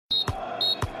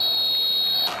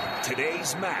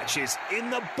Today's match is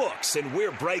in the books, and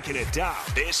we're breaking it down.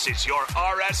 This is your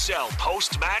RSL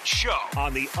post-match show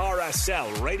on the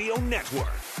RSL Radio Network.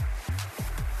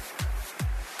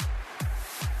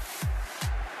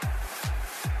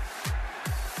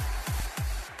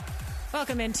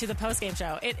 Welcome into the postgame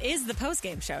show. It is the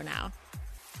postgame show now.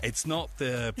 It's not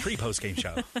the pre-postgame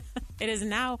show. It is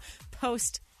now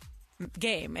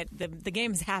post-game. The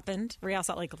game's happened. Real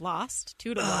Salt Lake lost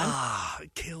 2-1.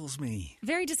 It kills me.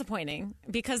 Very disappointing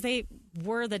because they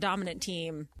were the dominant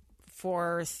team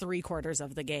for 3/4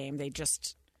 of the game. They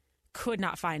just could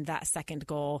not find that second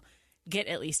goal, get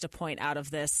at least a point out of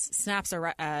this. Snaps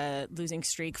a losing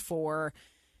streak for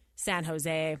San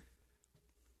Jose.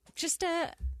 Just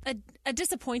a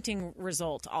disappointing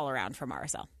result all around from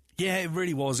RSL. Yeah, it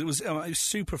really was. It was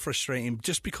super frustrating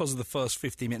just because of the first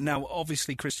 15 minutes. Now,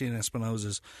 obviously, Christian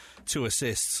Espinosa's 2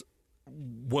 assists,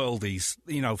 worldies.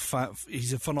 You know,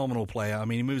 he's a phenomenal player. I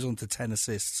mean, he moves on to 10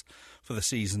 assists for the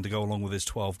season to go along with his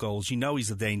 12 goals. You know he's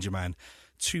the danger man.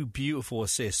 2 beautiful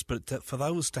assists, but for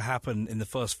those to happen in the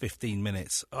first 15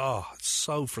 minutes, it's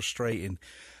so frustrating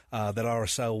that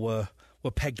RSL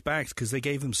were pegged back because they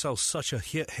gave themselves such a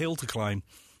hill to climb.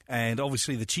 And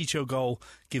obviously the Chicho goal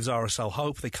gives RSL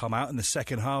hope. They come out in the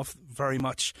second half very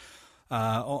much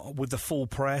with the full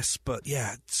press. But,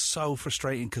 yeah, it's so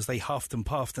frustrating because they huffed and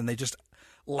puffed and they're just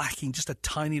lacking just a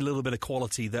tiny little bit of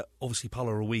quality that obviously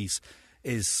Paulo Ruiz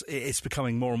it's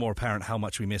becoming more and more apparent how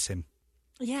much we miss him.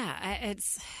 Yeah,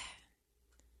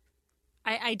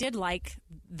 I did like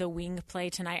the wing play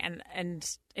tonight,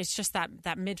 and it's just that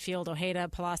midfield, Ojeda,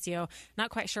 Palacio, not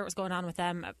quite sure what's going on with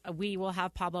them. We will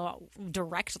have Pablo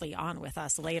directly on with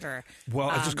us later.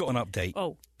 Well, I've just got an update.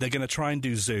 Oh. They're going to try and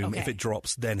do Zoom. Okay. If it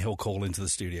drops, then he'll call into the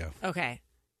studio. Okay.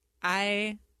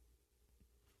 I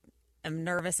am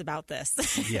nervous about this.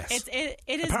 Yes. It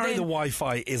Apparently the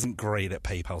Wi-Fi isn't great at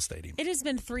PayPal Stadium. It has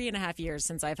been 3.5 years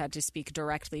since I've had to speak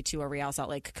directly to a Real Salt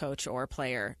Lake coach or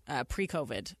player.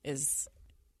 Pre-COVID is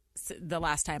the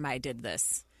last time I did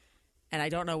this. And I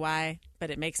don't know why, but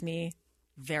it makes me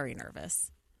very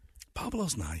nervous.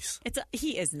 Pablo's nice.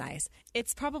 He is nice.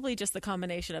 It's probably just the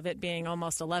combination of it being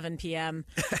almost 11 p.m.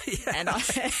 and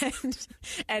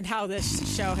how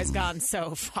this show has gone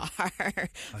so far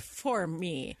for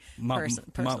me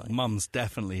personally. Mum's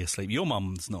definitely asleep. Your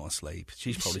mum's not asleep.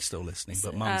 She's probably still listening,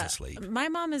 but Mum's asleep. My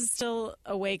mom is still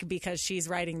awake because she's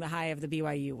riding the high of the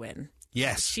BYU win.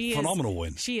 Yes, phenomenal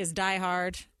win. She is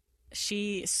diehard.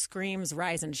 She screams,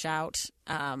 rise and shout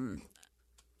on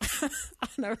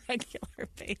a regular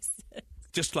basis.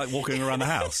 Just like walking around the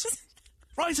house.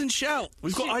 Rise and shout.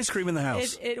 We've got ice cream in the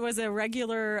house. It was a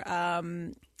regular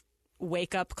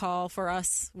wake-up call for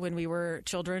us when we were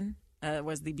children.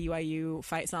 Was the BYU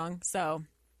fight song. So,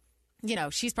 you know,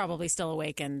 she's probably still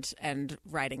awake and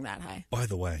riding that high. By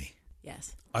the way.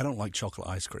 Yes. I don't like chocolate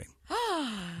ice cream.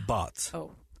 But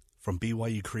from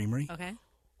BYU Creamery. Okay.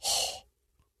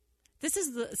 This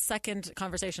is the second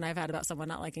conversation I've had about someone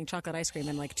not liking chocolate ice cream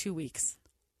in like 2 weeks.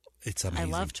 It's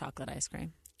amazing. I love chocolate ice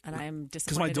cream, and I'm disappointed.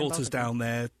 Because my daughter's down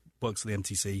there, works at the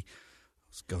MTC.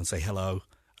 Let's go and say hello.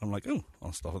 I'm like,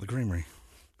 I'll stop at the Creamery.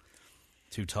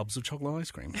 2 tubs of chocolate ice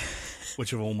cream,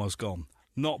 which have almost gone.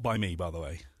 Not by me, by the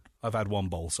way. I've had 1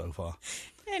 bowl so far.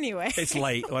 Anyway. It's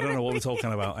late. I don't know what we're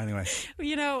talking about. Anyway.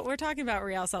 You know, we're talking about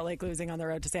Real Salt Lake losing on the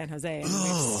road to San Jose, and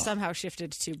we've somehow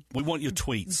shifted to... We want your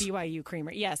tweets. BYU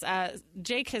Creamer. Yes.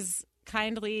 Jake has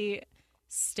kindly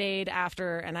stayed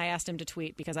after, and I asked him to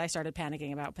tweet because I started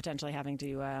panicking about potentially having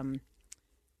to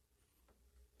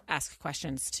ask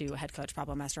questions to head coach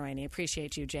Pablo Mastroeni.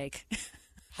 Appreciate you, Jake.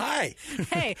 Hi.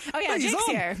 Hey. Oh, yeah, Jake's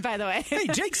here, by the way. Hey,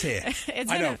 Jake's here.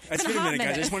 I know. It's been a minute, guys.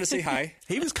 I just want to say hi.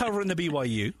 He was covering the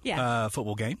BYU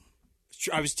football game.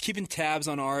 I was keeping tabs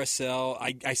on RSL.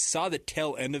 I saw the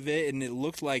tail end of it, and it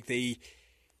looked like they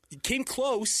came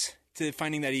close to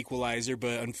finding that equalizer,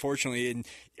 but unfortunately, and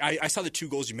I saw the 2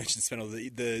 goals you mentioned, Spino,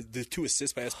 the 2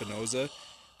 assists by Espinosa.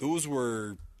 Those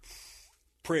were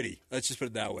pretty. Let's just put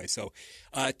it that way. So,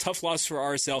 tough loss for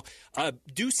RSL.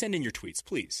 Do send in your tweets,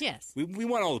 please. Yes. We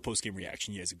want all the post-game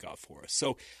reaction you guys have got for us.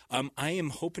 So, I am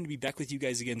hoping to be back with you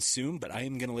guys again soon, but I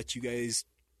am going to let you guys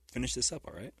finish this up,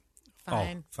 all right?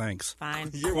 Fine. Oh, thanks. Fine.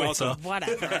 You're welcome.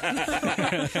 Whatever.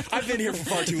 I've been here for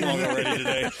far too long already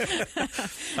today.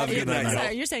 Have a good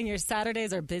night. You're saying your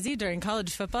Saturdays are busy during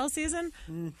college football season?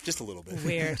 Just a little bit.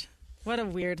 Weird. What a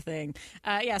weird thing.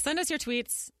 Send us your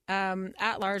tweets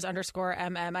at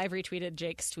Lars_MM. I've retweeted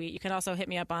Jake's tweet. You can also hit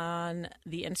me up on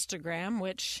the Instagram,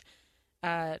 which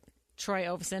Troy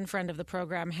Oveson, friend of the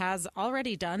program, has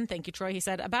already done. Thank you, Troy. He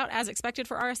said, about as expected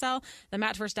for RSL, the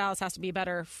match versus Dallas has to be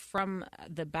better from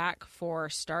the back for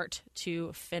start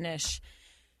to finish.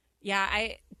 Yeah,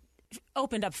 I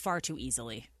opened up far too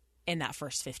easily in that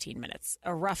first 15 minutes.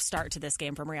 A rough start to this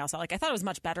game from Real Salt Lake. I thought it was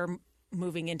much better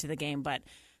moving into the game, but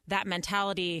that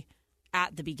mentality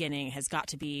at the beginning has got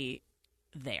to be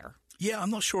there. Yeah,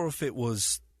 I'm not sure if it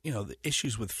was, the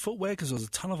issues with footwear, because there was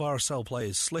a ton of RSL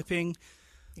players slipping.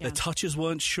 Yeah. Their touches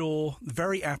weren't sure,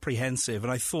 very apprehensive.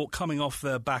 And I thought coming off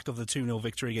the back of the 2-0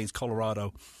 victory against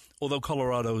Colorado, although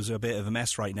Colorado is a bit of a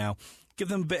mess right now, give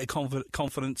them a bit of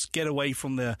confidence, get away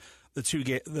from the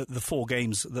 4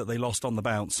 games that they lost on the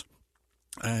bounce,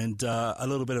 and a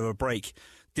little bit of a break.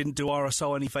 Didn't do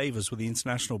RSL any favours with the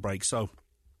international break, so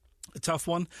a tough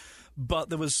one. But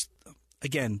there was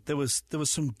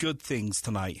some good things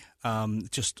tonight.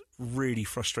 Just really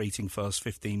frustrating first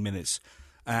 15 minutes.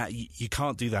 You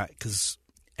can't do that because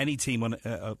any team on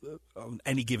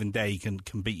any given day can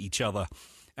beat each other,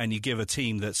 and you give a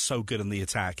team that's so good in the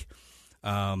attack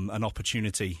an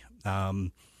opportunity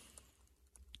to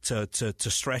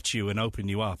stretch you and open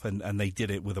you up, and they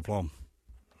did it with aplomb.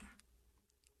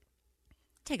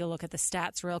 Take a look at the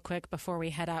stats real quick before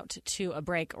we head out to a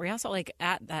break. Real Salt Lake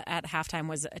at halftime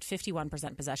was at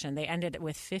 51% possession. They ended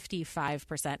with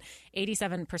 55%,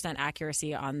 87%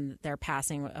 accuracy on their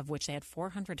passing, of which they had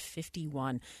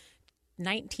 451.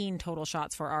 19 total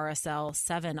shots for RSL,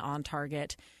 7 on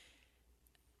target.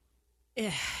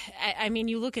 I mean,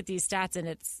 you look at these stats and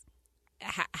it's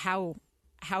how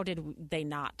did they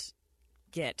not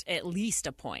get at least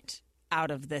a point out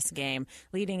of this game,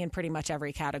 leading in pretty much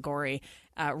every category,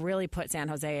 really put San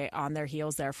Jose on their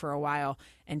heels there for a while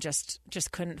and just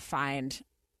couldn't find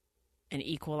an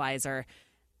equalizer.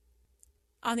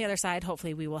 On the other side,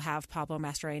 hopefully we will have Pablo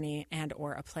Mastroeni and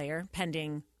or a player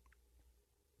pending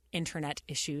internet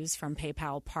issues from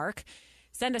PayPal Park.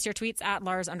 Send us your tweets at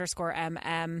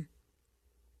Lars_MM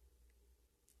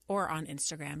or on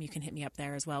Instagram. You can hit me up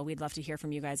there as well. We'd love to hear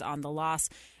from you guys on the loss,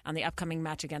 on the upcoming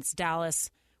match against Dallas.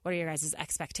 What are your guys'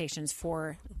 expectations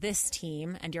for this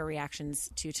team and your reactions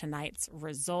to tonight's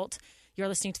result? You're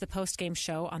listening to the Postgame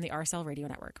show on the RSL Radio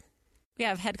Network. We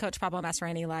have head coach Pablo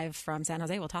Mastroeni live from San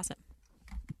Jose. We'll toss it.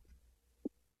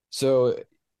 So,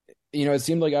 it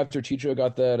seemed like after Chicho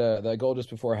got that goal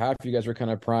just before half, you guys were kind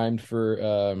of primed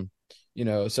for,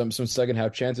 some second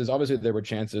half chances. Obviously, there were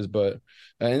chances, but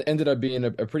it ended up being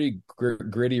a pretty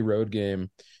gritty road game.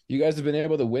 You guys have been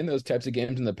able to win those types of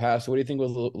games in the past. So what do you think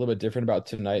was a little bit different about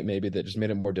tonight, maybe, that just made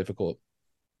it more difficult?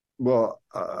 Well,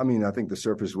 I mean, I think the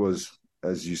surface was,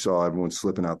 as you saw, everyone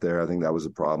slipping out there. I think that was a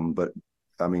problem. But,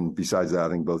 I mean, besides that, I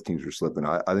think both teams were slipping.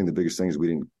 I think the biggest thing is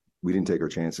we didn't take our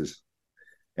chances.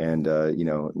 And,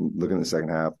 looking at the second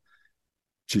half,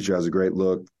 Chicho has a great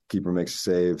look. Keeper makes a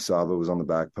save. Sava was on the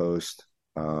back post.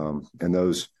 And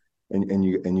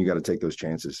you got to take those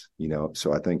chances,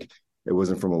 So I think it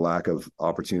wasn't from a lack of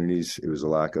opportunities. It was a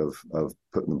lack of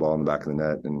putting the ball in the back of the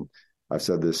net. And I've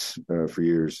said this for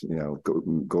years,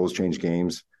 goals change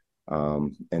games.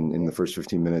 And in the first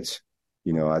 15 minutes,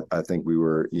 I think we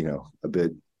were, a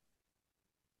bit,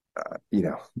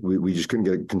 we just couldn't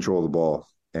get control of the ball.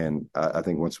 And I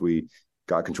think once we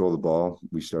got control of the ball,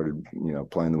 we started,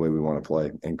 playing the way we want to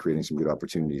play and creating some good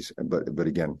opportunities. But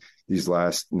again, these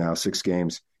last now 6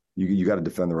 games, you got to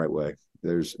defend the right way.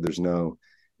 There's no,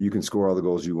 you can score all the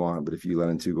goals you want, but if you let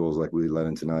in 2 goals like we let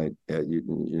in tonight, you're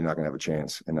not going to have a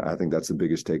chance. And I think that's the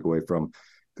biggest takeaway from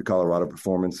the Colorado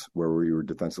performance, where we were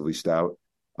defensively stout.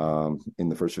 In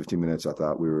the first 15 minutes, I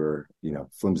thought we were,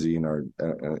 flimsy in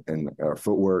our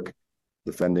footwork,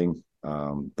 defending.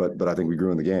 But I think we grew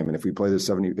in the game. And if we play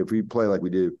if we play like we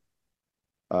do,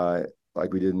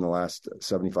 like we did in the last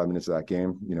 75 minutes of that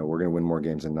game, we're going to win more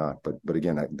games than not. But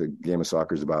again, the game of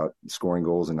soccer is about scoring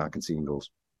goals and not conceding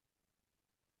goals.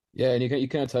 Yeah, and you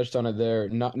kind of touched on it there.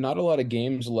 Not a lot of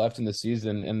games left in the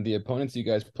season, and the opponents you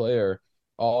guys play are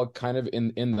all kind of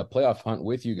in the playoff hunt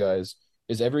with you guys.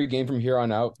 Is every game from here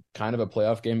on out kind of a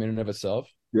playoff game in and of itself?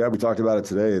 Yeah, we talked about it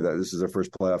today, that this is our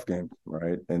first playoff game,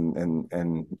 right? And it's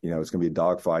going to be a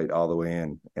dogfight all the way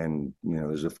in. And,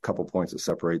 there's a couple points that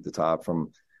separate the top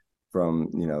from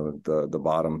the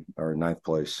bottom or 9th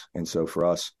place. And so for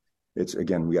us, it's,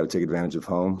 again, we got to take advantage of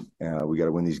home. We got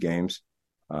to win these games.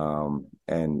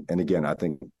 And again, I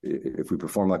think if we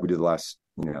perform like we did the last,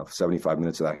 75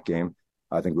 minutes of that game,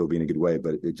 I think we'll be in a good way.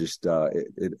 But it just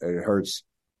it hurts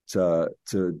to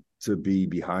be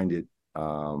behind it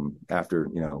after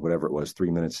whatever it was,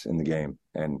 3 minutes in the game.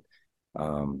 And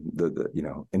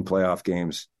in playoff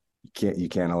games, you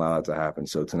can't allow that to happen.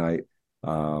 So tonight,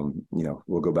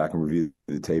 we'll go back and review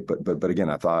the tape. But again,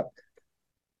 I thought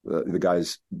the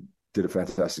guys did a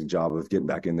fantastic job of getting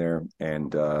back in there,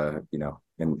 and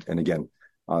again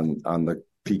on the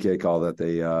PK call that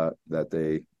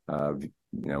they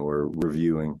we're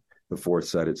reviewing the fourth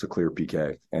set. It's a clear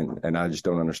PK, and I just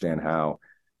don't understand how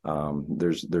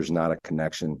there's not a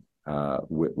connection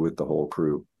with the whole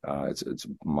crew. It's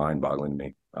mind-boggling to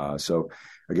me. So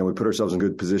again, we put ourselves in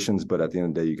good positions, but at the end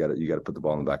of the day, you got to put the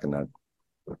ball in the back of the net.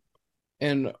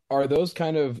 And are those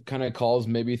kind of calls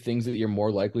maybe things that you're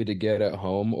more likely to get at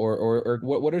home, or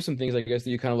what are some things, I guess, that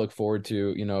you kind of look forward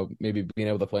to, maybe being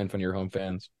able to play in front of your home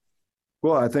fans?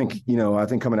 Well, I think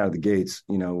coming out of the gates,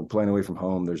 playing away from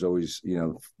home, there's always,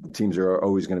 teams are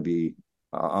always going to be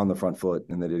on the front foot,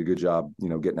 and they did a good job,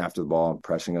 getting after the ball,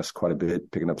 pressing us quite a bit,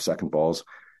 picking up second balls.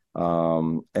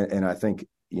 And I think,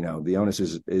 the onus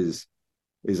is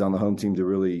on the home team to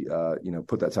really,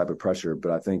 put that type of pressure.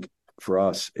 But I think for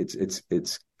us,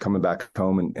 it's coming back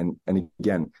home and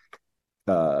again,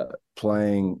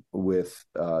 playing with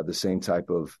the same type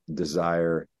of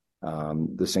desire,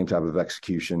 the same type of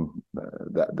execution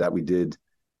that we did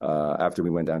after we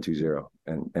went down 2-0.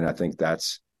 And I think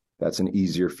that's an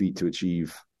easier feat to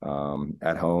achieve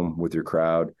at home with your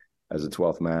crowd as a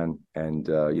 12th man. And,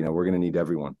 we're going to need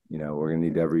everyone. We're going to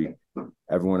need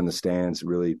everyone in the stands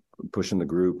really pushing the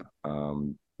group.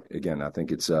 Again, I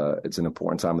think it's an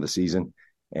important time of the season.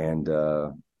 And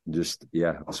so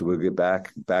we'll get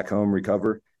back home,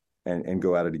 recover, and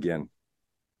go at it again.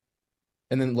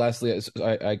 And then lastly,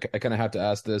 I kind of have to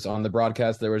ask this. On the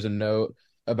broadcast, there was a note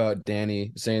about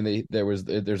Danny saying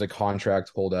that there's a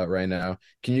contract holdout right now.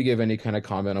 Can you give any kind of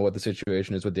comment on what the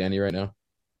situation is with Danny right now?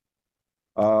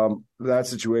 That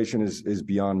situation is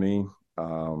beyond me.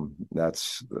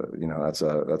 That's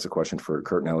a question for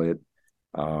Kurt and Elliott.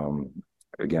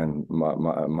 Again,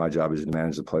 my job is to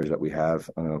manage the players that we have.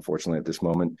 Unfortunately, at this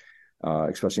moment,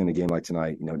 especially in a game like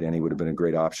tonight, Danny would have been a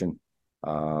great option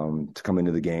to come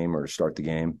into the game or start the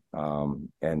game.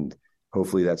 And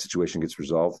hopefully that situation gets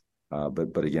resolved.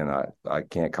 But again, I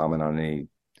can't comment on any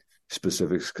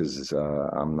specifics because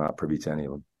I'm not privy to any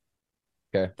of them.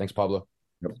 Okay. Thanks, Pablo.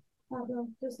 Yep. Pablo,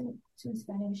 just in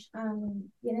Spanish.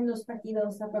 Vienen dos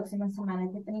partidos la próxima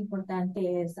semana. ¿Qué tan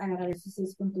importante es agarrar esos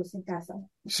 6 puntos en casa?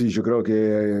 Sí, yo creo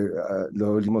que los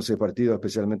últimos 6 partidos,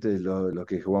 especialmente los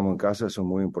que jugamos en casa, son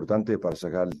muy importantes para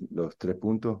sacar los 3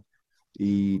 puntos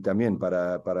y también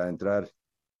para entrar,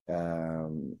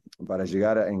 para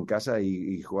llegar en casa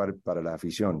y jugar para la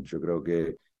afición. Yo creo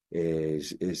que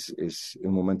es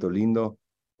un momento lindo.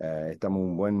 Estamos en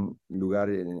un buen lugar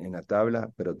en la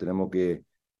tabla, pero tenemos que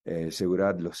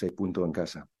asegurar los 6 puntos en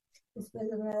casa. Después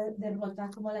de una derrota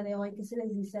como la de hoy, ¿qué se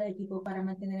les dice al equipo para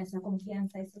mantener esa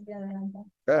confianza y seguir adelante?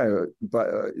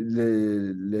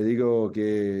 Le digo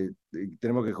que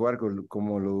tenemos que jugar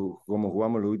como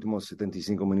jugamos los últimos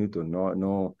 75 minutos.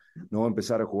 No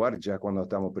empezar a jugar ya cuando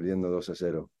estamos perdiendo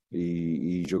 2-0.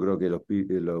 Y yo creo que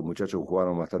los muchachos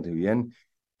jugaron bastante bien.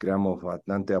 Creamos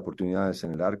bastantes oportunidades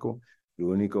en el arco. Lo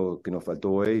único que nos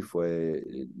faltó hoy fue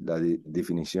la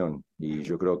definición. Y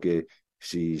yo creo que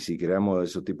si creamos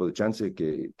esos tipos de chances,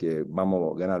 que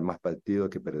vamos a ganar más partidos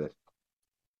que perder.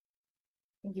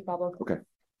 Thank you, Pablo. Okay,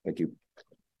 thank you.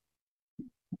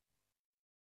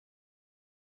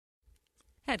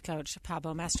 Head coach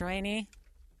Pablo Mastroeni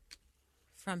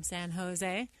from San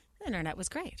Jose. The internet was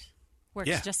great.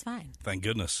 Worked just fine. Thank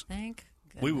goodness. Thank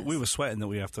goodness. We were sweating that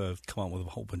we have to come up with a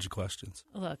whole bunch of questions.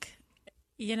 Look,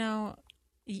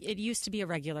 it used to be a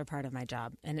regular part of my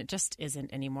job, and it just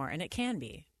isn't anymore, and it can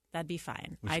be. That'd be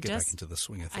fine. We should get back into the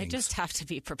swing of things. I just have to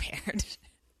be prepared,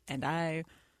 and I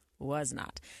was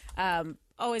not.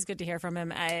 Always good to hear from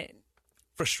him.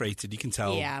 Frustrated. You can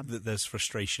tell that there's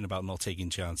frustration about not taking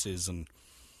chances and,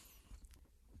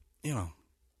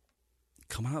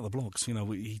 coming out of the blocks. One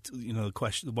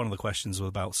of the questions was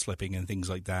about slipping and things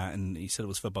like that, and he said it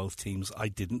was for both teams. I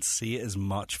didn't see it as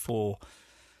much for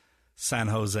San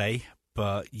Jose,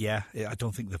 but I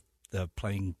don't think the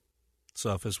playing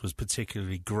surface was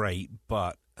particularly great,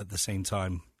 but at the same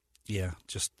time,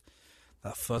 just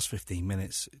that first 15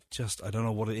 minutes, I don't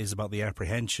know what it is about the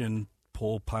apprehension,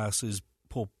 poor passes,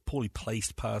 poorly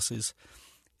placed passes,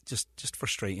 just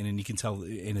frustrating, and you can tell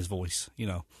in his voice,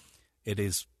 it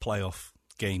is playoff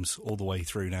games all the way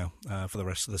through now for the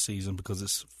rest of the season, because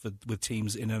it's with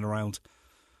teams in and around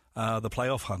the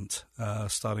playoff hunt,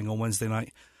 starting on Wednesday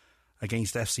night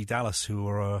against FC Dallas, who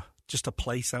are just a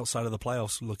place outside of the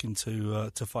playoffs, looking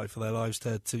to fight for their lives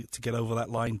to get over that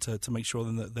line to make sure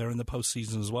that they're in the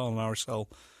postseason as well. And RSL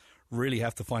really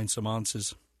have to find some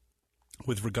answers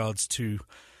with regards to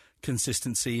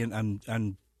consistency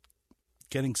and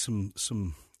getting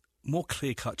some more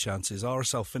clear-cut chances.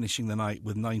 RSL finishing the night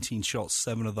with 19 shots,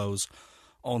 7 of those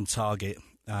on target.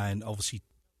 And obviously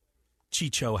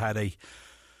Chicho had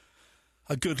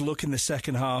a good look in the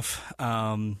second half.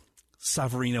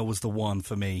 Savarino was the one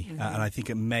for me, and I think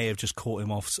it may have just caught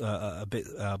him off a bit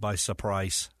by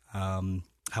surprise.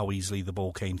 How easily the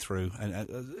ball came through, and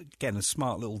again a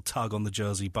smart little tug on the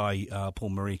jersey by Paul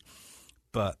Murray,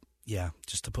 but yeah,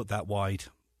 just to put that wide,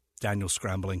 Daniel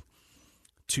scrambling,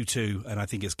 2-2, and I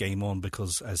think it's game on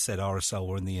because, as said, RSL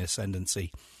were in the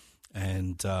ascendancy,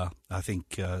 and I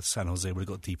think San Jose would have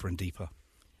got deeper and deeper.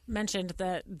 Mentioned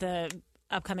that the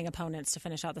upcoming opponents to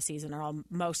finish out the season are all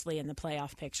mostly in the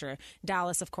playoff picture.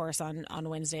 Dallas, of course, on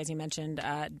Wednesday, as you mentioned,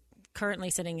 currently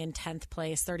sitting in 10th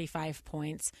place, 35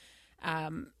 points.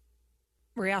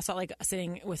 Real Salt Lake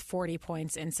sitting with 40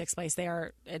 points in 6th place. They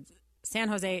are San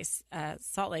Jose,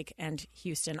 Salt Lake, and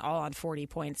Houston all on 40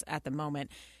 points at the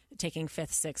moment, taking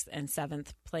 5th, 6th, and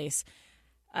 7th place.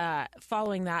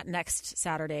 Following that, next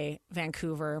Saturday,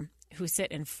 Vancouver, who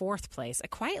sit in 4th place. A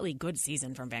quietly good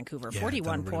season from Vancouver,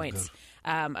 41 points.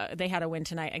 They had a win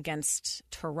tonight against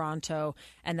Toronto,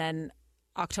 and then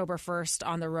October 1st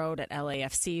on the road at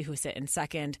LAFC, who sit in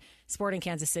 2nd. Sporting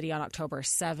Kansas City on October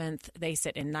 7th. They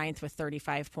sit in 9th with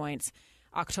 35 points.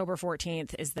 October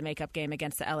 14th is the makeup game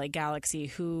against the LA Galaxy,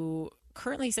 who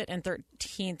currently sit in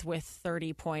 13th with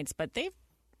 30 points, but they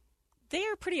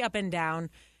are pretty up and down.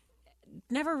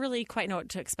 Never really quite know what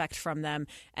to expect from them.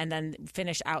 And then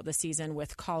finish out the season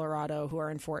with Colorado, who are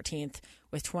in 14th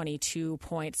with 22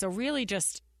 points. So really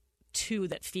just two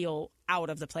that feel out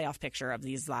of the playoff picture of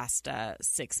these last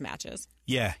 6 matches.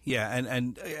 Yeah,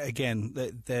 and again,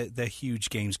 they're huge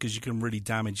games because you can really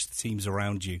damage the teams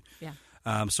around you.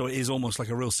 Yeah. So it is almost like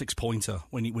a real 6-pointer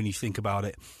when you think about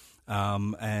it.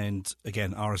 And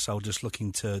again, RSL just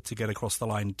looking to get across the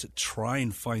line to try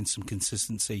and find some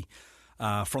consistency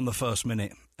from the first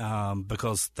minute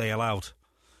because they allowed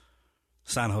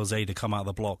San Jose to come out of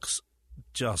the blocks.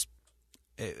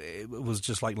 It was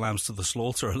just like lambs to the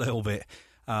slaughter a little bit.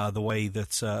 The way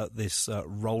that this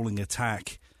rolling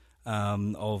attack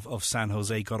of San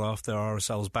Jose got after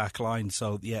RSL's back line.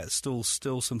 So, yeah, still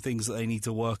some things that they need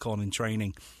to work on in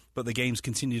training. But the games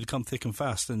continue to come thick and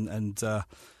fast, and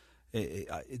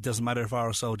it doesn't matter if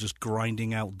RSL just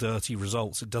grinding out dirty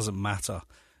results. It doesn't matter.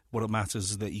 What it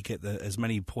matters is that you get as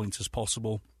many points as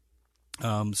possible.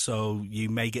 So you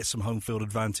may get some home field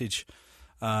advantage,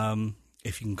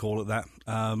 if you can call it that,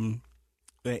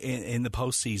 in the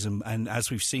postseason. And as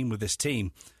we've seen with this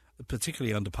team,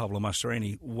 particularly under Pablo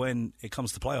Mastroeni, when it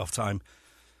comes to playoff time,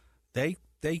 they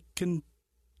can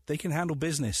handle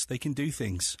business. They can do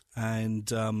things,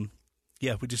 and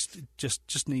we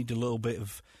just need a little bit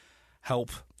of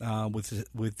help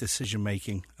with decision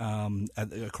making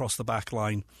across the back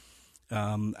line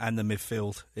and the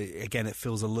midfield. Again, it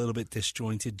feels a little bit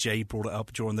disjointed. Jay brought it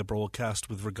up during the broadcast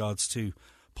with regards to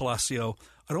Palacio.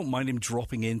 I don't mind him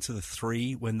dropping into the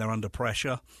 3 when they're under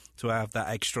pressure to have that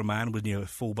extra man when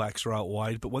fullbacks are out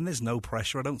wide. But when there's no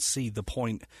pressure, I don't see the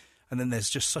point. And then there's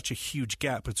just such a huge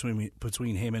gap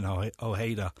between him and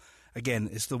Ojeda. Again,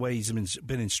 it's the way he's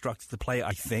been instructed to play,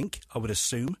 I would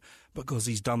assume, because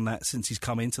he's done that since he's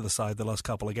come into the side the last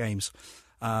couple of games.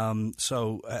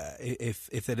 So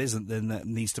if it isn't, then that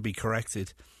needs to be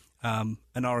corrected. And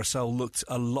RSL looked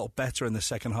a lot better in the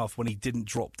second half when he didn't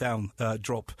drop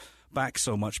back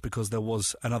so much because there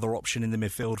was another option in the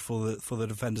midfield for the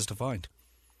defenders to find.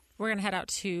 We're going to head out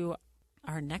to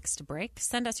our next break.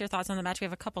 Send us your thoughts on the match. We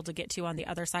have a couple to get to on the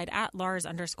other side at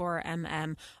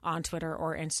Lars_MM on Twitter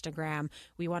or Instagram.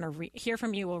 We want to hear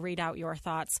from you. We'll read out your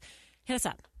thoughts. Hit us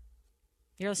up.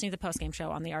 You're listening to the Postgame Show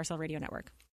on the RSL Radio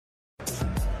Network.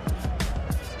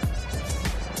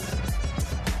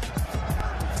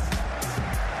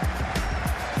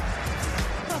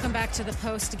 Welcome back to the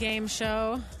Postgame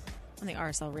Show on the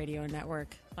RSL Radio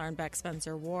Network. Lauren Beck,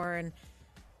 Spencer Warne.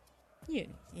 You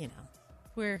know.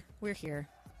 We're here.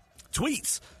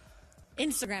 Tweets.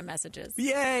 Instagram messages.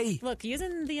 Yay! Look,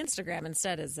 using the Instagram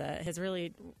instead has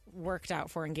really worked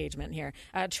out for engagement here.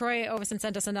 Troy Ovison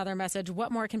sent us another message.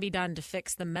 What more can be done to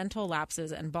fix the mental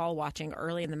lapses and ball watching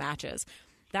early in the matches?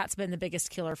 That's been the biggest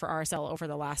killer for RSL over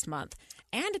the last month.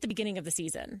 And at the beginning of the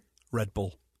season. Red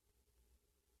Bull.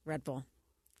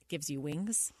 Gives you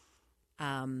wings.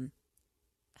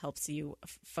 Helps you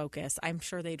focus. I'm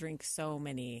sure they drink so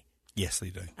many... Yes, they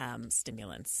do.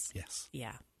 Stimulants. Yes.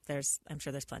 Yeah. I'm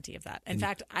sure there's plenty of that. In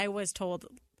fact, I was told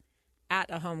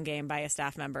at a home game by a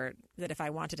staff member that if I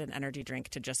wanted an energy drink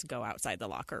to just go outside the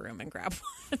locker room and grab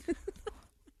one.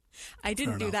 I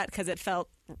didn't do that because it felt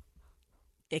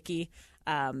icky.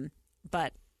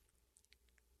 But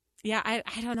yeah,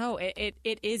 I don't know.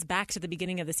 It is back to the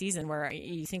beginning of the season where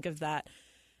you think of that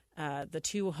the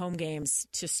two home games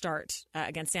to start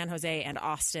against San Jose and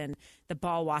Austin, the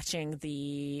ball watching,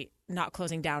 the not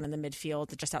closing down in the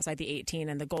midfield just outside the 18,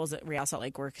 and the goals that Real Salt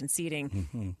Lake were conceding.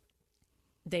 Mm-hmm.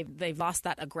 They've lost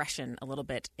that aggression a little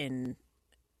bit in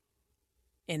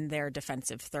their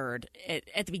defensive third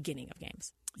at the beginning of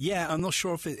games. Yeah, I'm not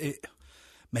sure if it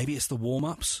maybe it's the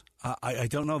warm-ups. I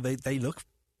don't know. They look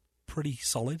pretty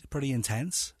solid, pretty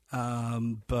intense,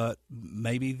 but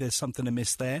maybe there's something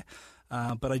amiss there.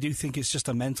 But I do think it's just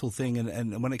a mental thing,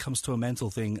 and when it comes to a mental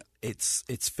thing, it's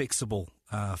fixable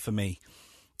for me.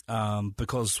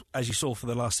 Because as you saw for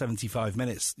the last 75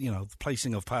 minutes, the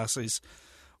placing of passes,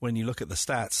 when you look at the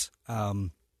stats,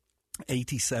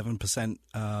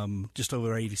 87%, just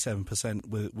over 87%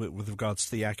 with regards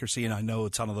to the accuracy, and I know a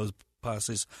ton of those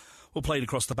passes were played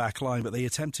across the back line, but they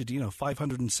attempted,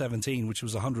 517, which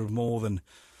was 100 more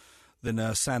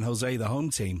than San Jose, the home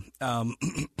team.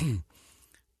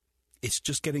 It's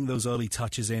just getting those early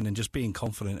touches in and just being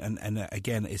confident, and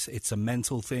again, it's a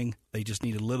mental thing. They just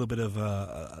need a little bit of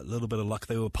luck.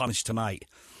 They were punished tonight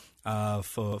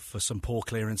for some poor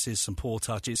clearances, some poor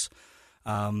touches.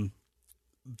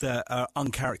 That are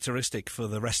uncharacteristic for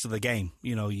the rest of the game.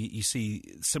 You see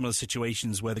similar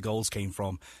situations where the goals came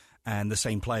from, and the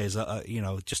same players are,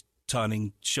 just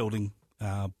turning, shielding,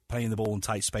 playing the ball in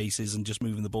tight spaces and just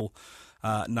moving the ball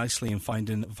nicely and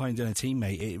finding a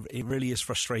teammate. It really is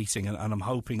frustrating, and I'm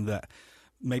hoping that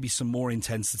maybe some more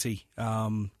intensity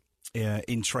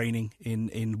in training,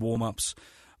 in warm-ups,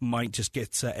 might just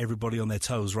get everybody on their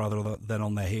toes rather than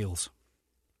on their heels.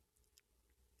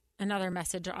 Another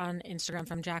message on Instagram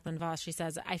from Jacqueline Voss. She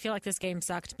says, I feel like this game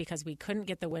sucked because we couldn't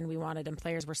get the win we wanted and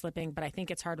players were slipping, but I think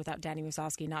it's hard without Danny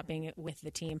Musovski not being with the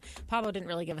team. Pablo didn't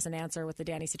really give us an answer with the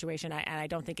Danny situation, and I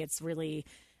don't think it's really,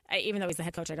 even though he's the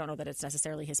head coach, I don't know that it's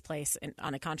necessarily his place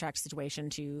on a contract situation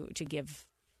to give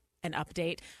an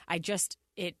update.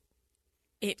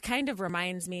 It kind of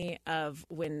reminds me of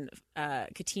when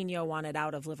Coutinho wanted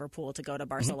out of Liverpool to go to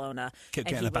Barcelona. Kept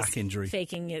getting a back injury.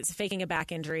 Faking a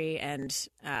back injury and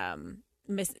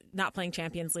not playing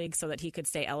Champions League so that he could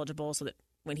stay eligible, so that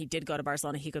when he did go to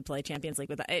Barcelona, he could play Champions League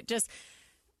with that. It just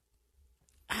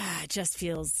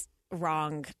feels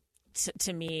wrong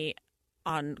to me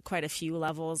on quite a few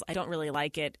levels. I don't really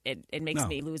like it. It makes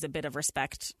me lose a bit of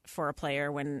respect for a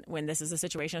player when this is a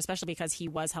situation, especially because he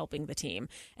was helping the team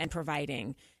and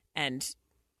providing, and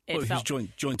he's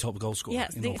joint top goal scorer. Yeah,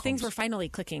 things were finally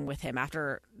clicking with him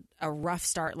after a rough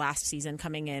start last season,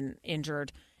 coming in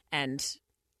injured and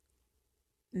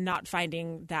not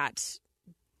finding that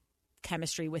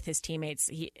chemistry with his teammates.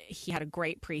 He had a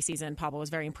great preseason. Pablo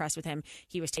was very impressed with him.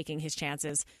 He was taking his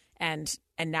chances, and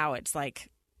now it's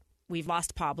like, we've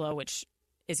lost Pablo, which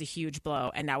is a huge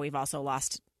blow, and now we've also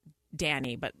lost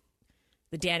Danny. But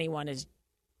the Danny one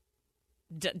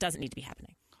doesn't need to be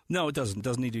happening. No, it doesn't.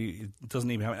 Doesn't need to be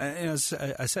happening. And as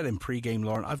I said in pregame,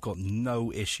 Lauren, I've got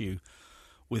no issue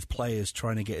with players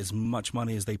trying to get as much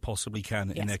money as they possibly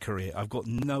can in their career. I've got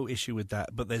no issue with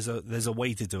that. But there's a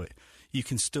way to do it. You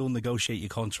can still negotiate your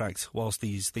contract whilst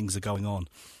these things are going on.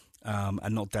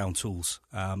 And not down tools.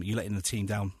 You're letting the team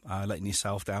down, letting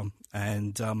yourself down,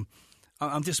 and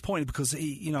I'm disappointed because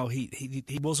he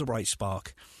was a bright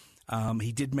spark.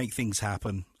 He did make things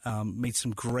happen. Made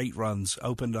some great runs,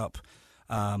 opened up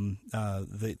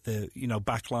the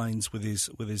back lines with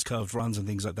his curved runs and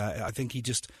things like that. I think he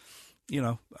just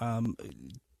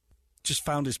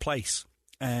found his place.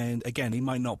 And again, he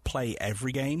might not play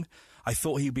every game. I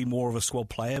thought he'd be more of a squad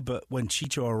player, but when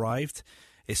Chicho arrived,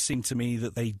 it seemed to me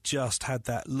that they just had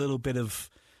that little bit of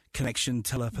connection,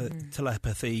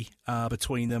 telepathy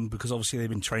between them, because obviously they've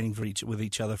been training with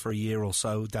each other for a year or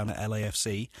so down at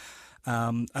LAFC.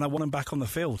 And I want him back on the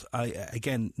field.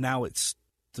 Now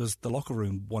does the locker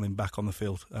room want him back on the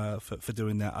field for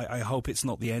doing that? I hope it's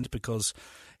not the end, because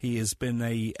he has been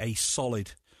a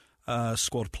solid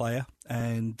squad player,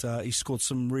 and he scored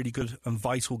some really good and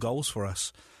vital goals for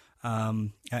us.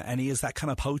 And he is that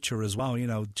kind of poacher as well,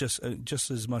 just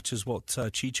as much as what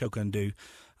Chicho can do.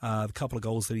 The couple of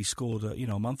goals that he scored,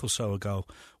 a month or so ago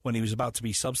when he was about to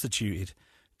be substituted,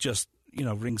 just,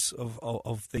 rings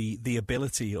of the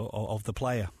ability of the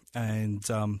player. And,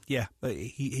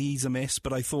 he's a miss,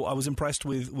 but I was impressed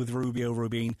with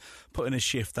Rubin putting a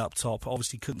shift up top.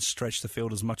 Obviously couldn't stretch the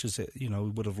field as much as we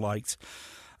would have liked.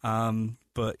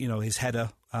 But his header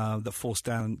that forced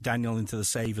Daniel into the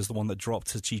save is the one that dropped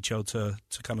to Chicho to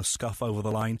kind of scuff over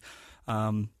the line.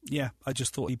 I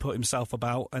just thought he put himself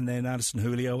about. And then Addison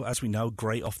Julio, as we know,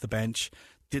 great off the bench,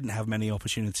 didn't have many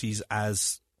opportunities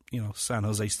as San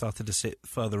Jose started to sit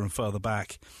further and further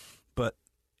back. But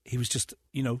he was just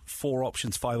 5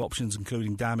 options,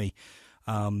 including Dami,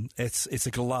 It's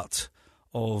a glut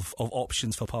of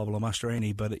options for Pablo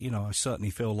Mastroeni, but I certainly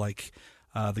feel like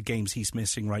the games he's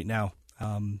missing right now,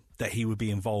 that he would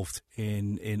be involved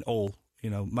in all,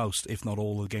 most, if not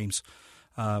all, the games,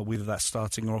 whether that's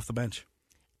starting or off the bench.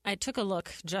 I took a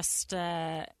look just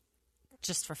for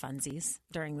funsies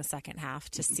during the second half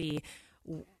to see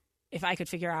if I could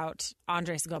figure out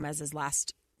Andres Gomez's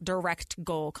last direct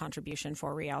goal contribution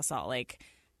for Real Salt Lake.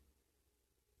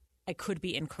 I could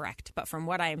be incorrect, but from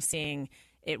what I am seeing,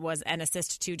 it was an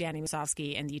assist to Danny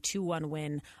Musovski in the 2-1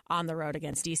 win on the road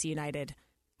against DC United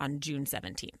on June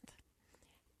 17th.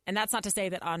 And that's not to say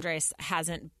that Andres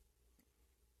hasn't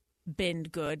been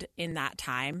good in that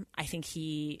time. I think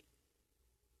we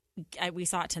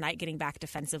saw it tonight, getting back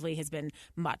defensively has been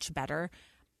much better.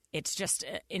 It's just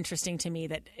interesting to me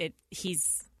that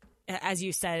he's, as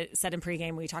you said in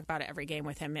pregame, we talk about it every game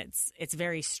with him. It's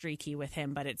very streaky with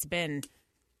him, but it's been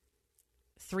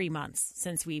 3 months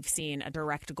since we've seen a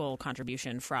direct goal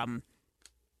contribution from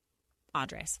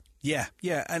Andres. Yeah,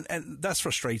 and that's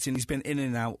frustrating. He's been in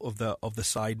and out of the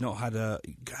side, not had a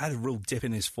real dip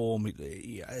in his form.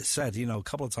 He said, a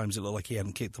couple of times it looked like he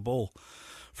hadn't kicked the ball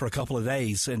for a couple of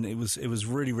days, and it was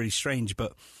really, really strange.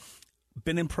 But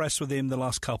been impressed with him the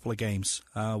last couple of games,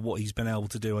 what he's been able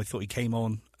to do. I thought he came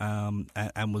on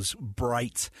and was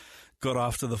bright, got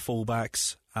after the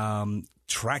fullbacks,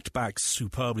 tracked back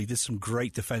superbly, did some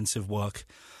great defensive work.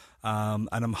 And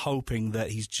I'm hoping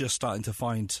that he's just starting to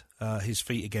find his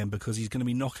feet again, because he's going to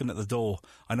be knocking at the door.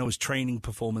 I know his training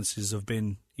performances have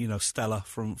been, stellar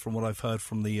from what I've heard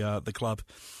from the club.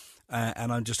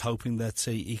 And I'm just hoping that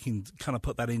he can kind of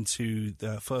put that into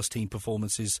the first team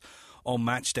performances on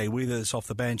match day, whether it's off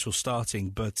the bench or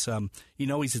starting. But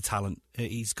he's a talent.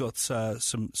 He's got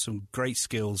some great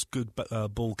skills, good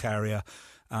ball carrier,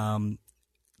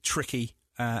 tricky,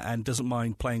 and doesn't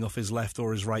mind playing off his left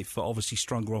or his right foot. Obviously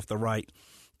stronger off the right,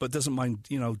 but doesn't mind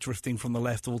drifting from the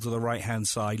left all to the right hand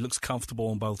side. Looks comfortable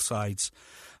on both sides.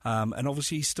 And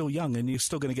obviously he's still young, and you're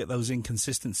still going to get those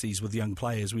inconsistencies with young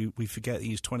players. We forget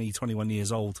he's 20, 21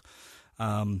 years old.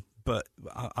 But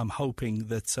I'm hoping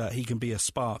that he can be a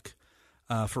spark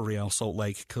for Real Salt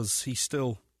Lake, because he's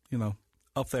still,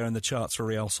 up there in the charts for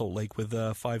Real Salt Lake with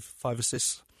five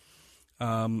assists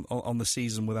on the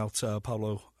season without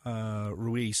Pablo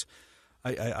Ruiz.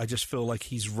 I just feel like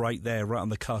he's right there, right on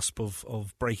the cusp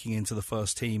of breaking into the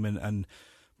first team and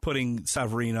putting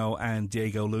Savarino and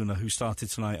Diego Luna, who started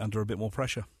tonight, under a bit more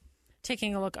pressure.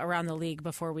 Taking a look around the league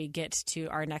before we get to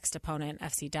our next opponent,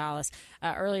 FC Dallas.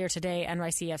 Earlier today,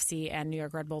 NYCFC and New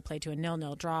York Red Bull played to a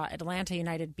 0-0 draw. Atlanta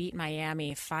United beat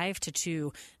Miami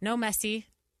 5-2. No Messi,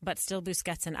 but still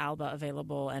Busquets and Alba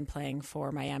available and playing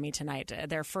for Miami tonight.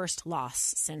 Their first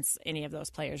loss since any of those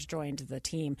players joined the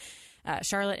team.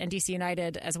 Charlotte and DC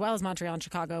United, as well as Montreal and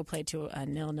Chicago, played to a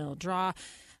 0-0 draw.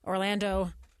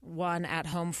 Orlando won at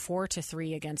home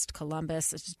 4-3 against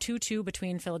Columbus. 2-2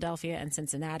 between Philadelphia and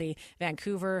Cincinnati.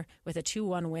 Vancouver with a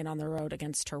 2-1 win on the road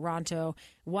against Toronto.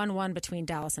 1-1 between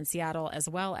Dallas and Seattle, as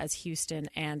well as Houston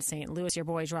and St. Louis. Your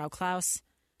boy Joao Klaus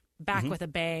back with a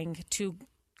bang. 2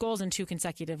 goals in 2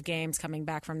 consecutive games coming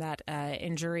back from that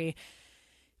injury.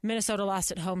 Minnesota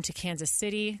lost at home to Kansas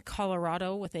City.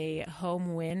 Colorado with a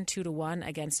home win 2-1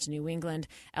 against New England.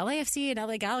 LAFC and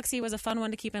LA Galaxy was a fun one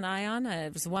to keep an eye on.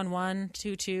 It was 1-1,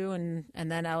 2-2,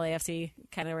 and then LAFC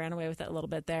kind of ran away with it a little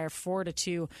bit there.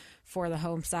 4-2 for the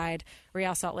home side.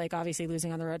 Real Salt Lake obviously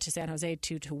losing on the road to San Jose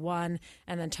 2-1.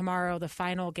 And then tomorrow, the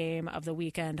final game of the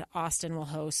weekend, Austin will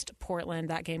host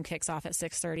Portland. That game kicks off at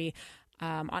 6:30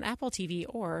 on Apple TV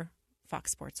or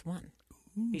Fox Sports 1.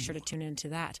 Be sure to tune into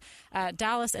that.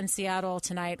 Dallas and Seattle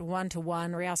tonight,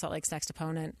 1-1. Real Salt Lake's next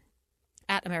opponent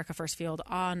at America First Field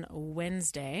on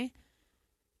Wednesday.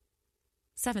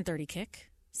 7:30 kick.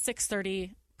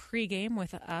 6:30 pregame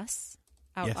with us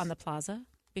out on the plaza.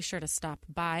 Be sure to stop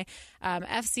by.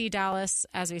 FC Dallas,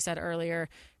 as we said earlier,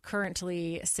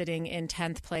 currently sitting in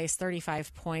 10th place,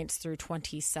 35 points through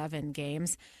 27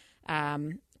 games.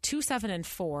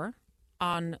 2-7-4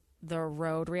 on the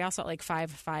road. Real Salt Lake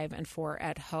 5-5-4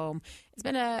 at home. It's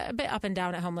been a bit up and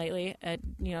down at home lately.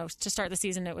 To start the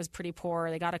season, it was pretty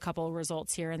poor. They got a couple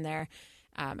results here and there.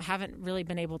 Haven't really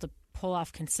been able to pull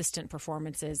off consistent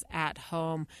performances at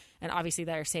home. And obviously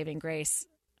their saving grace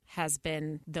has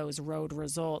been those road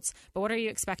results. But what are you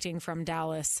expecting from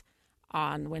Dallas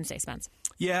on Wednesday, Spence?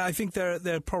 Yeah, I think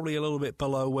they're probably a little bit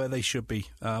below where they should be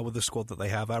with the squad that they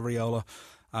have. Arriola,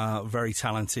 very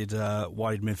talented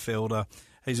wide midfielder.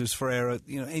 Jesus Ferreira,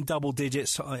 in double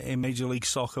digits in Major League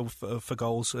Soccer for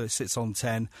goals, sits on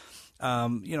 10.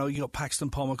 You got Paxton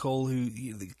Pomykal,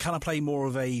 who kind of play more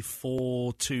of a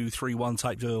 4-2-3-1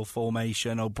 type drill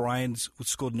formation. O'Brien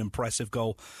scored an impressive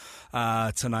goal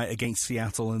tonight against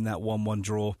Seattle in that 1-1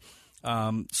 draw.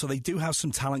 So they do have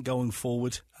some talent going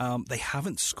forward. They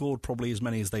haven't scored probably as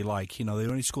many as they like. They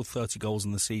only scored 30 goals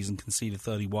in the season, conceded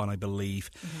 31, I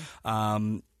believe.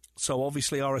 Mm-hmm. So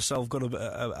obviously RSL have got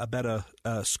a better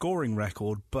scoring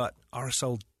record, but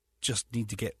RSL just need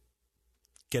to get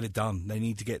it done. They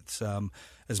need to get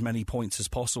as many points as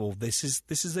possible. This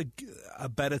is a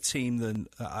better team than,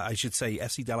 I should say,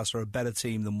 FC Dallas are a better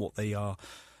team than what they are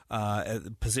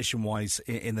position-wise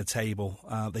in the table.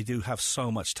 They do have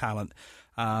so much talent.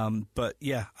 But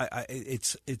yeah,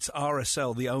 it's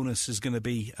RSL. The onus is going to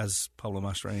be, as Pablo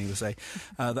Mastroeni would say,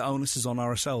 the onus is on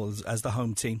RSL as the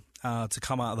home team to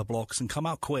come out of the blocks and come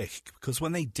out quick, because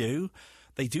when they do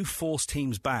force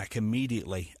teams back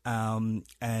immediately. And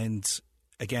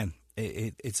again,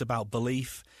 it's about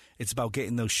belief. It's about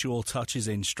getting those sure touches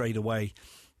in straight away.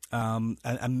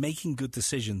 And making good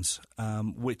decisions,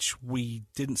 which we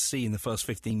didn't see in the first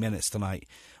 15 minutes tonight,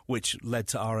 which led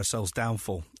to RSL's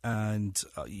downfall. And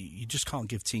you just can't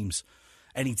give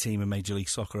any team in Major League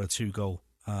Soccer a 2-goal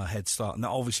head start. And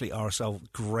obviously RSL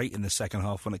great in the second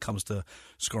half when it comes to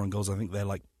scoring goals. I think they're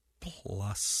like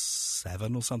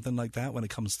 +7 or something like that when it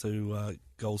comes to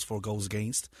goals for, goals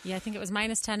against. Yeah, I think it was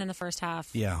 -10 in the first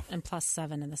half. Yeah, and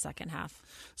 +7 in the second half.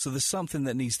 So there's something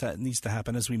that needs to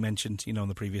happen, as we mentioned, in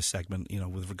the previous segment.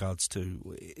 With regards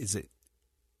to, is it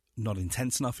not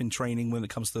intense enough in training when it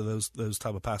comes to those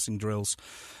type of passing drills?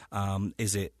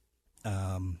 Is it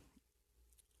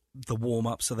the warm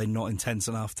ups? Are they not intense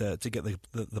enough to get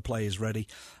the players ready?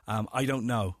 I don't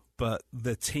know, but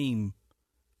the team,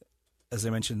 as I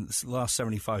mentioned, the last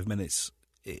 75 minutes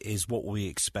is what we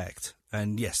expect.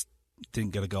 And yes,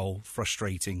 didn't get a goal.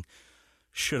 Frustrating.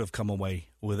 Should have come away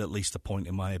with at least a point,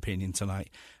 in my opinion, tonight.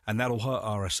 And that'll hurt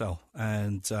RSL.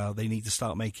 And they need to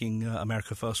start making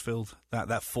America First Field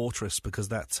that fortress, because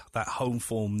that home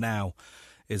form now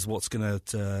is what's going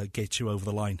to get you over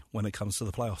the line when it comes to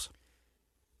the playoffs.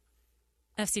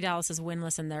 FC Dallas is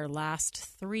winless in their last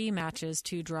 3 matches,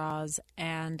 2 draws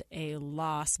and a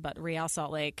loss. But Real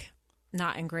Salt Lake,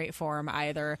 not in great form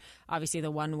either. Obviously, the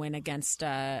 1 win against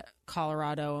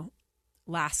Colorado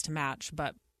last match,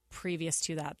 but previous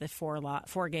to that, the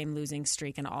 4-game losing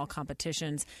streak in all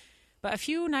competitions. But a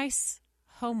few nice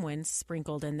home wins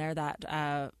sprinkled in there. That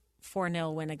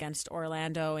 4-0 win against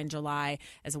Orlando in July,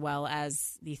 as well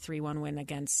as the 3-1 win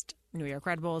against New York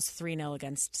Red Bulls, 3-0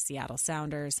 against Seattle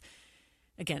Sounders.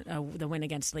 Again, the win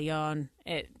against Lyon.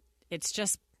 It's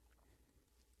just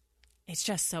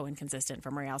so inconsistent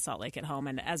from Real Salt Lake at home.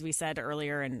 And as we said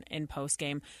earlier in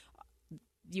post-game,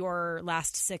 your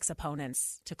last 6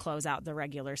 opponents to close out the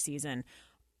regular season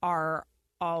are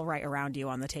all right around you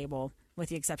on the table, with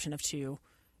the exception of 2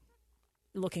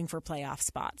 looking for playoff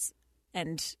spots.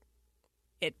 And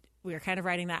we were kind of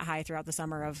riding that high throughout the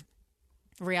summer of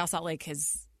Real Salt Lake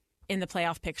is in the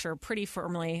playoff picture pretty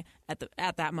firmly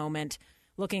at that moment,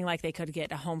 looking like they could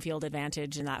get a home field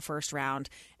advantage in that first round,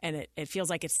 and it feels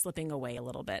like it's slipping away a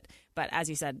little bit. But as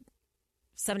you said,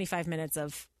 75 minutes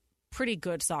of pretty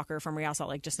good soccer from Real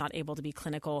Salt Lake, just not able to be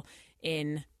clinical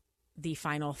in the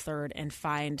final third and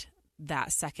find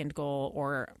that second goal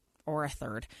or a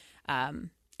third.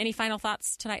 Any final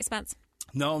thoughts tonight, Spence?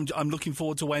 No, I'm looking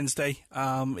forward to Wednesday.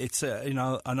 It's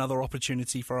another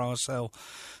opportunity for RSL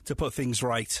to put things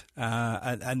right,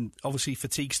 and obviously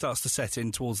fatigue starts to set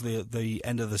in towards the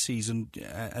end of the season,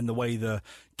 and the way the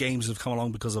games have come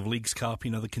along because of Leagues Cup.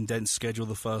 The condensed schedule,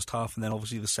 the first half, and then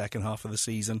obviously the second half of the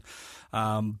season.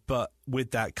 But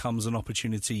with that comes an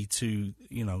opportunity to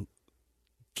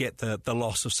get the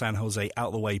loss of San Jose out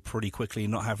of the way pretty quickly,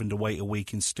 and not having to wait a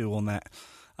week and stew on that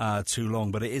too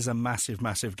long. But it is a massive,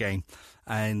 massive game.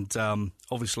 And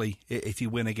obviously, if you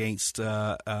win against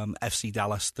FC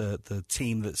Dallas, the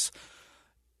team that's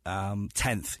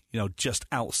 10th, just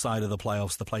outside of the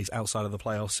playoffs, the place outside of the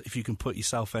playoffs, if you can put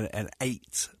yourself in an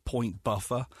 8-point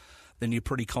buffer, then you're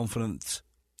pretty confident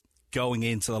going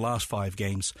into the last 5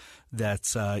 games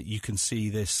that you can see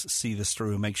this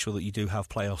through and make sure that you do have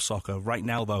playoff soccer. Right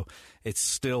now, though, it's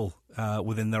still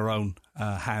within their own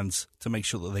hands to make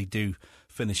sure that they do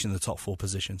finish in the top 4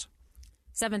 positions.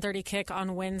 7:30 kick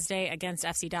on Wednesday against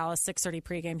FC Dallas. 6:30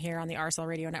 pregame here on the RSL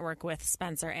Radio Network with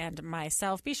Spencer and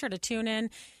myself. Be sure to tune in.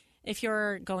 If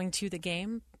you're going to the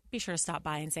game, be sure to stop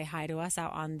by and say hi to us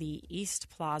out on the East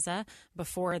Plaza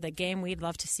before the game. We'd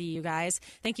love to see you guys.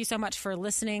 Thank you so much for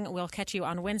listening. We'll catch you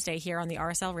on Wednesday here on the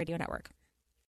RSL Radio Network.